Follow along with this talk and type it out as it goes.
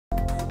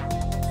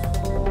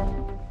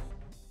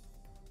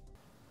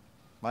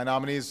My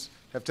nominees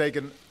have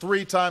taken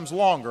 3 times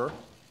longer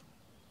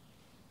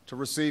to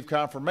receive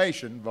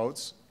confirmation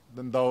votes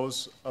than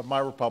those of my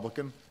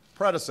Republican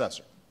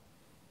predecessor.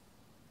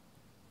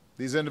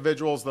 These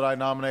individuals that I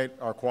nominate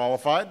are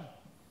qualified.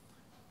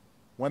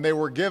 When they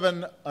were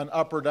given an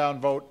up or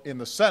down vote in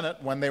the Senate,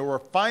 when they were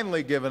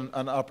finally given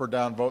an up or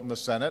down vote in the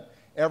Senate,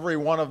 every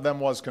one of them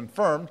was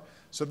confirmed.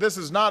 So this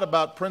is not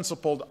about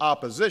principled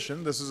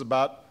opposition. This is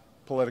about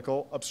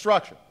political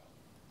obstruction.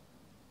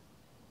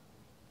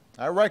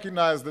 I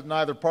recognize that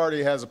neither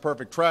party has a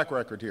perfect track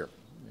record here.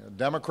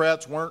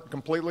 Democrats weren't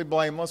completely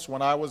blameless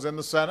when I was in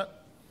the Senate.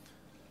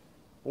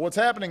 But what's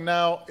happening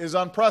now is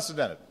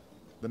unprecedented.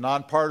 The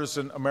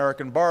nonpartisan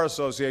American Bar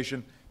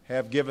Association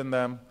have given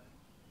them,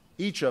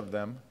 each of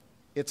them,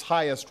 its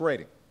highest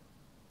rating.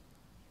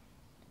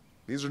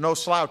 These are no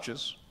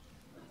slouches.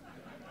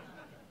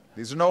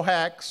 These are no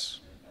hacks.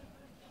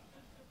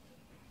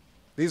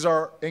 These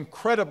are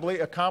incredibly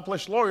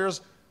accomplished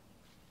lawyers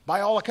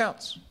by all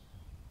accounts.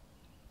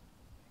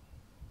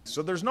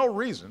 So there's no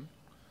reason,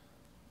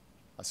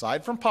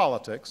 aside from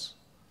politics,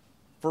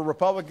 for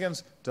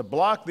Republicans to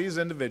block these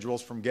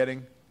individuals from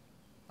getting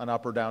an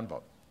up or down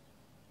vote.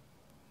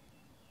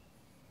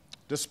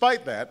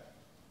 Despite that,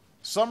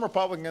 some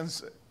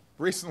Republicans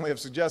recently have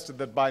suggested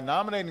that by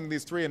nominating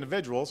these 3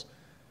 individuals,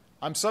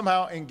 I'm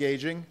somehow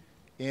engaging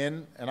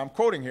in, and I'm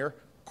quoting here,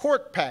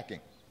 court packing.